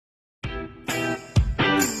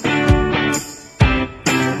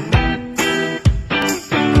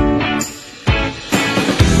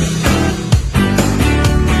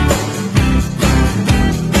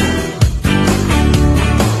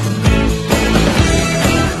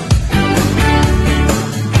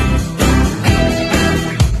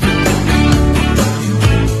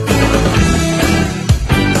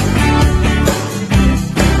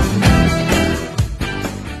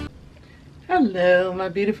my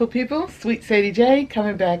beautiful people. Swt Sadie J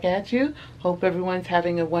coming back at you. Hope everyone's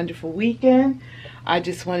having a wonderful weekend. I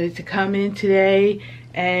just wanted to come in today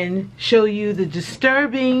and show you the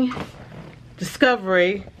disturbing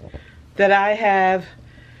discovery that I have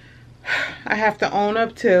to own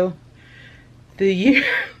up to. The year,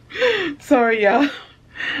 sorry y'all,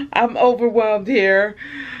 I'm overwhelmed here.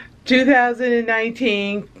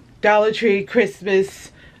 2019 Dollar Tree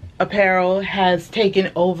Christmas apparel has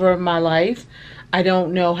taken over my life. I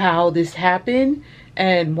don't know how this happened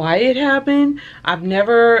and why it happened. I've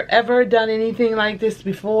never ever done anything like this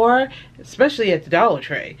before, especially at the Dollar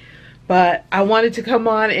Tree. But I wanted to come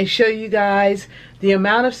on and show you guys the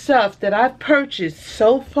amount of stuff that I've purchased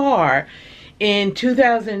so far in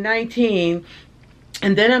 2019.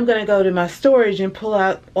 And then I'm going to go to my storage and pull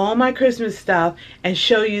out all my Christmas stuff and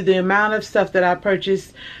show you the amount of stuff that I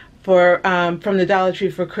purchased for from the Dollar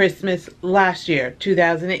Tree for Christmas last year,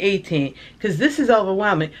 2018. Because this is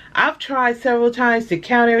overwhelming. I've tried several times to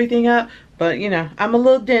count everything up, but you know, I'm a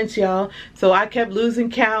little dense, y'all. So I kept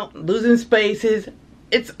losing count, losing spaces.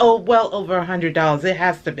 It's well over $100. It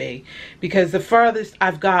has to be, because the furthest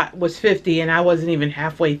I've got was 50 and I wasn't even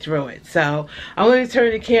halfway through it. So I'm going to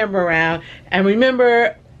turn the camera around, and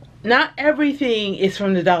remember, not everything is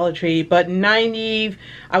from the Dollar Tree, but I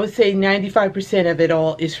would say 95% of it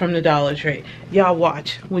all is from the Dollar Tree. Y'all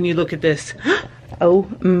watch when you look at this. Oh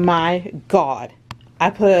my God.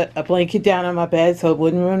 I put a blanket down on my bed so it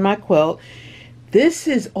wouldn't ruin my quilt. This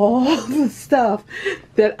is all the stuff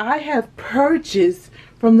that I have purchased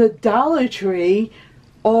from the Dollar Tree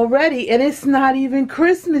already, and it's not even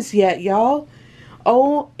Christmas yet, y'all.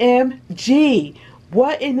 OMG.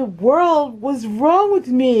 What in the world was wrong with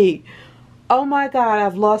me? Oh my God,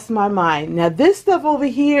 I've lost my mind. Now this stuff over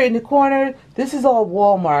here in the corner, this is all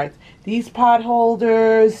Walmart. These pot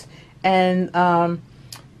holders and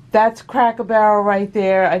that's Cracker Barrel right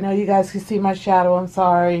there. I know you guys can see my shadow, I'm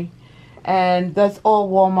sorry. And that's all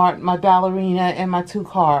Walmart, my ballerina and my 2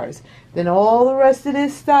 cars. Then all the rest of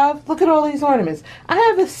this stuff, look at all these ornaments. I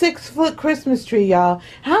have a 6-foot Christmas tree, y'all.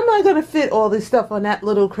 How am I going to fit all this stuff on that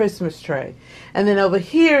little Christmas tree? And then over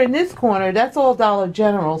here in this corner, that's all Dollar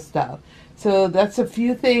General stuff. So that's a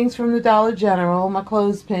few things from the Dollar General, my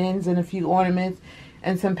clothespins and a few ornaments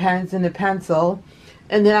and some pens and a pencil.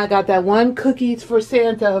 And then I got that one Cookies for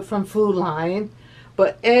Santa from Food Lion.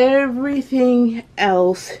 But everything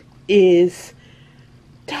else is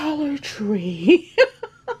Dollar Tree.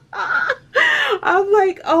 I'm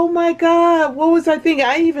like, oh my God, what was I thinking?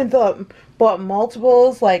 I even bought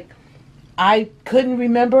multiples. Like, I couldn't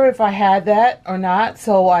remember if I had that or not,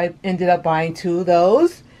 so I ended up buying 2 of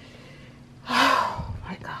those. Oh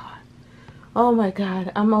my God. Oh my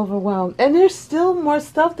God, I'm overwhelmed. And there's still more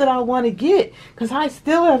stuff that I want to get, because I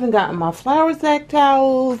still haven't gotten my flour sack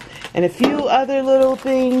towels and a few other little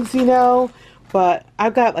things, you know. But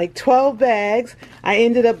I've got like 12 bags. I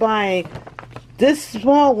ended up buying this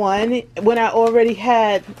small one when I already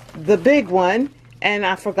had the big one, and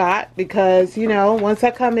I forgot, because you know, once I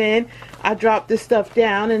come in, I drop this stuff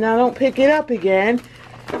down and I don't pick it up again.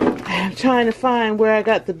 I'm trying to find where I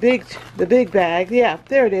got the big bag. Yeah,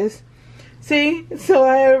 there it is. See, so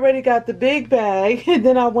I already got the big bag, and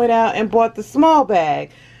then I went out and bought the small bag.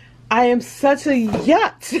 I am such a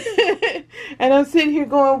yacht. And I'm sitting here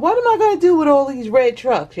going, what am I going to do with all these red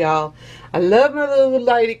trucks, y'all? I love my little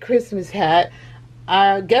lighted Christmas hat.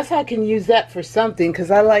 I guess I can use that for something,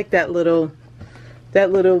 because I like that little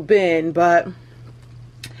bin. But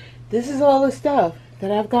this is all the stuff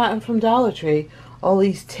that I've gotten from Dollar Tree. All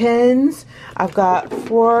these tins. I've got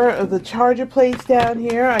 4 of the charger plates down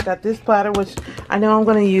here. I got this platter, which I know I'm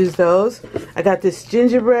going to use those. I got this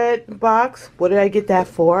gingerbread box. What did I get that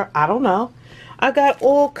for? I don't know. I got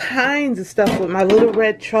all kinds of stuff with my little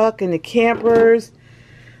red truck and the campers.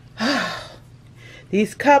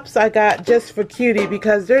 These cups I got just for cutie,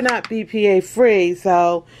 because they're not BPA free.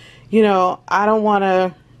 So, you know, I don't want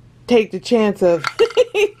to take the chance of,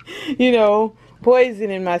 you know,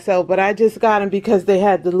 poisoning myself. But I just got them because they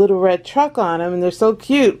had the little red truck on them, and they're so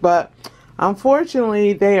cute. But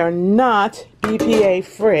unfortunately, they are not BPA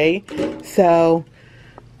free. So,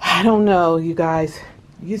 I don't know, you guys.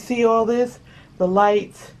 You see all this? The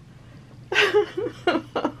lights.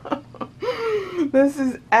 This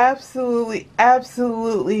is absolutely,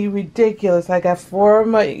 absolutely ridiculous. I got 4 of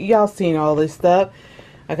my, y'all seen all this stuff.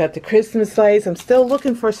 I got the Christmas lights. I'm still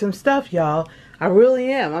looking for some stuff, y'all. I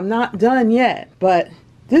really am. I'm not done yet, but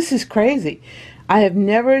this is crazy. I have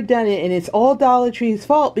never done it, and it's all Dollar Tree's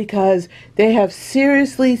fault, because they have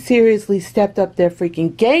seriously, seriously stepped up their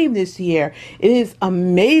freaking game this year. It is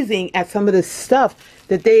amazing at some of the stuff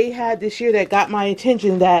that they had this year that got my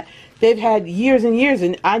attention, that they've had years and years,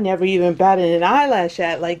 and I never even batted an eyelash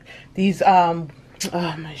at. Like these, oh,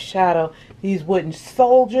 my shadow, these wooden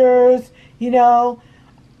soldiers, you know.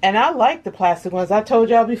 And I like the plastic ones. I told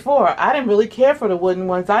y'all before, I didn't really care for the wooden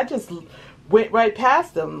ones. I just went right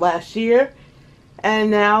past them last year.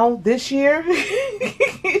 And now this year,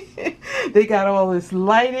 they got all this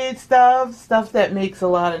lighted stuff that makes a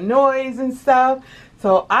lot of noise and stuff.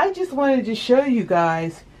 So I just wanted to show you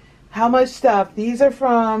guys how much stuff. These are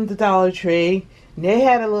from the Dollar Tree. And they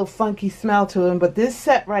had a little funky smell to them, but this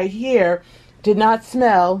set right here did not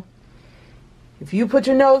smell. If you put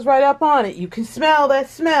your nose right up on it, you can smell that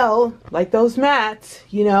smell, like those mats,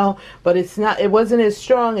 you know, but it wasn't as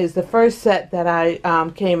strong as the first set that I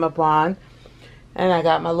came up on. And I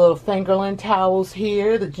got my little fingerling towels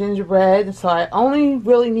here, the gingerbread. So I only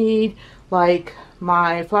really need like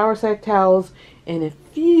my flour sack towels and a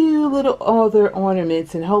few little other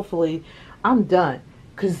ornaments, and hopefully I'm done,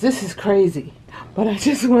 because this is crazy. But I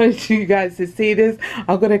just wanted you guys to see this.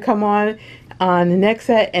 I'm going to come on the next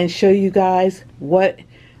set and show you guys what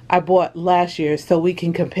I bought last year so we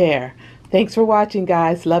can compare. Thanks for watching,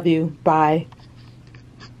 guys. Love you. Bye.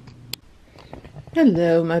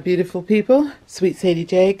 Hello, my beautiful people. Swt Sadie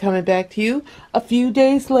J coming back to you a few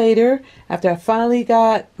days later after I finally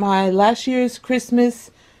got my last year's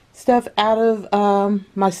Christmas stuff out of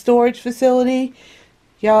my storage facility.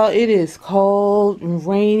 Y'all, it is cold and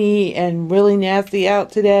rainy and really nasty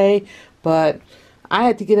out today, but I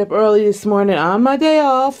had to get up early this morning on my day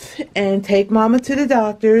off and take Mama to the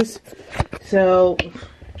doctor's. So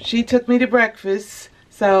she took me to breakfast.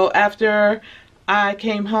 So after I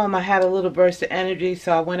came home, I had a little burst of energy,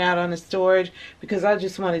 so I went out on the storage because I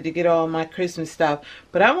just wanted to get all my Christmas stuff.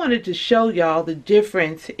 But I wanted to show y'all the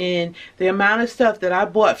difference in the amount of stuff that I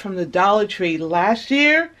bought from the Dollar Tree last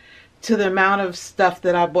year to the amount of stuff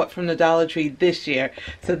that I bought from the Dollar Tree this year.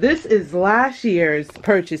 So this is last year's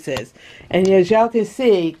purchases. And as y'all can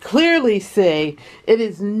see, clearly see, it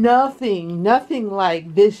is nothing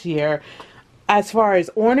like this year. As far as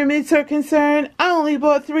ornaments are concerned, I only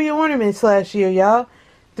bought 3 ornaments last year, y'all.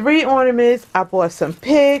 3 ornaments. I bought some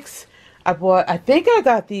picks. I think I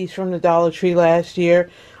got these from the Dollar Tree last year.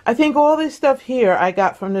 I think all this stuff here I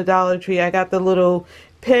got from the Dollar Tree. I got the little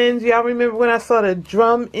pins. Y'all remember when I saw the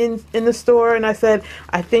drum in the store and I said,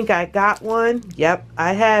 I think I got one? Yep,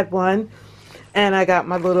 I had one. And I got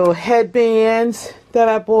my little headbands that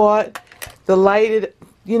I bought. The lighted,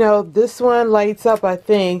 you know, this one lights up, I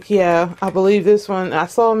think. Yeah, I believe this one. I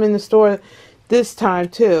saw them in the store this time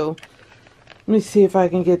too. Let me see if I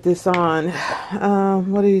can get this on.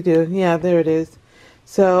 What do you do? Yeah, there it is.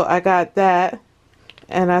 So I got that.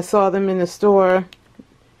 And I saw them in the store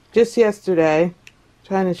just yesterday.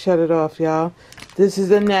 Trying to shut it off, y'all. This is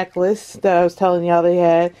the necklace that I was telling y'all they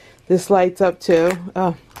had. This lights up too.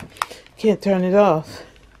 Oh, can't turn it off.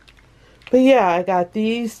 But yeah, I got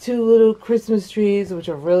these 2 little Christmas trees, which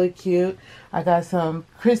are really cute. I got some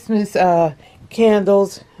Christmas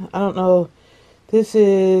candles. I don't know. This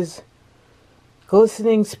is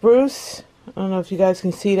glistening spruce. I don't know if you guys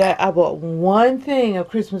can see that. I bought 1 thing of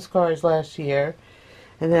Christmas cards last year.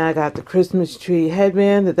 And then I got the Christmas tree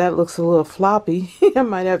headband. That looks a little floppy. I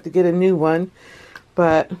might have to get a new one.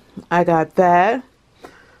 But I got that.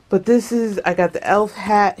 But this is, I got the elf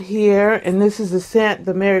hat here. And this is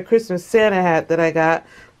the Merry Christmas Santa hat that I got.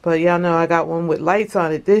 But y'all know I got one with lights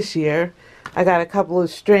on it this year. I got a couple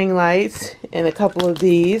of string lights and a couple of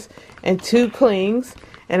these. And 2 clings.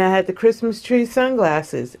 And I had the Christmas tree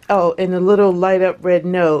sunglasses. Oh, and a little light up red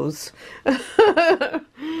nose.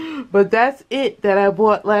 But that's it that I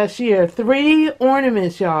bought last year. 3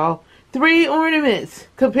 ornaments, y'all. 3 ornaments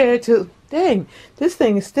compared to... Dang, this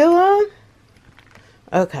thing is still on?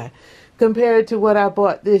 Okay. Compared to what I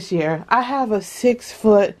bought this year. I have a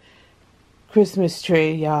 6-foot Christmas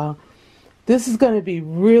tree, y'all. This is going to be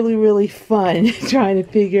really, really fun trying to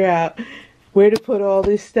figure out where to put all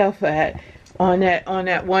this stuff at on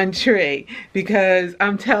that one tree. Because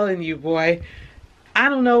I'm telling you, boy, I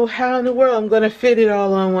don't know how in the world I'm going to fit it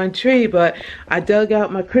all on one tree, but I dug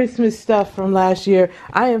out my Christmas stuff from last year.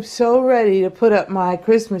 I am so ready to put up my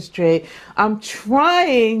Christmas tree. I'm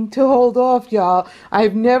trying to hold off, y'all.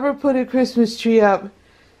 I've never put a Christmas tree up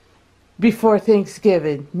before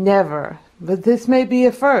Thanksgiving. Never. But this may be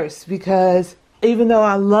a first, because even though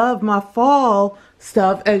I love my fall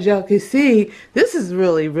stuff, as y'all can see, this is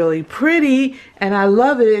really, really pretty, and I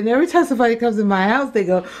love it. And every time somebody comes in my house, they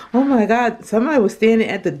go, oh my God, somebody was standing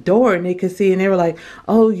at the door and they could see, and they were like,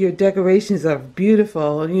 oh, your decorations are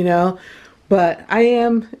beautiful, you know. But I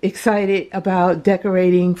am excited about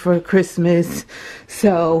decorating for Christmas,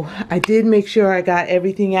 so I did make sure I got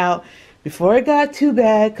everything out before it got too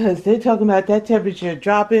bad, because they're talking about that temperature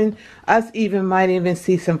dropping. Us might even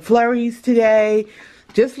see some flurries today.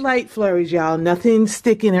 Just light flurries, y'all. Nothing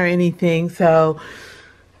sticking or anything. So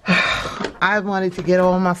I wanted to get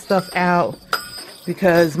all my stuff out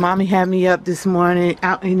because mommy had me up this morning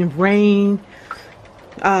out in the rain,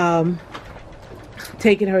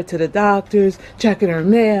 taking her to the doctors, checking her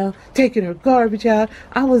mail, taking her garbage out.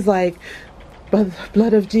 I was like,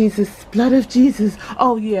 blood of Jesus, blood of Jesus.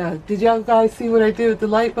 Oh yeah, did y'all guys see what I did with the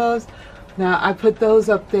light bulbs? Now I put those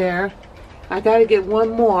up there. I gotta get one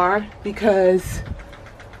more because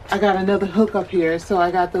I got another hook up here. So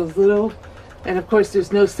I got those little, and of course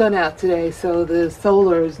there's no sun out today, so the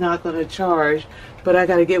solar is not gonna charge. But I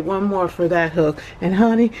gotta get one more for that hook. And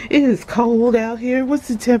honey, it is cold out here. What's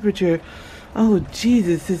the temperature? Oh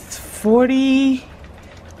Jesus, it's 40,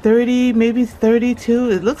 30, maybe it's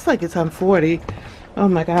 32. It looks like it's on 40. Oh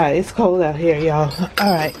my God, it's cold out here, y'all.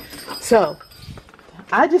 All right, so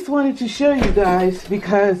I just wanted to show you guys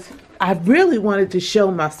because I really wanted to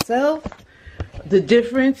show myself the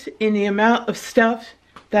difference in the amount of stuff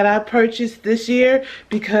that I purchased this year,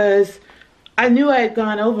 because I knew I had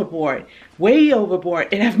gone overboard, way overboard,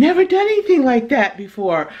 and I've never done anything like that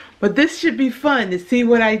before. But this should be fun to see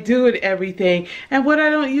what I do with everything, and what I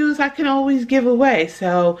don't use I can always give away.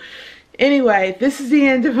 So anyway, this is the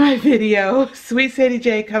end of my video. Swt Sadie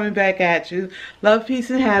J coming back at you. Love, peace,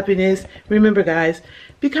 and happiness. Remember guys,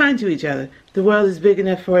 be kind to each other. The world is big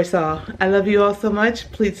enough for us all. I love you all so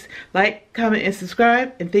much. Please like, comment, and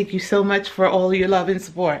subscribe. And thank you so much for all your love and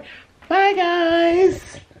support. Bye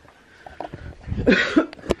guys.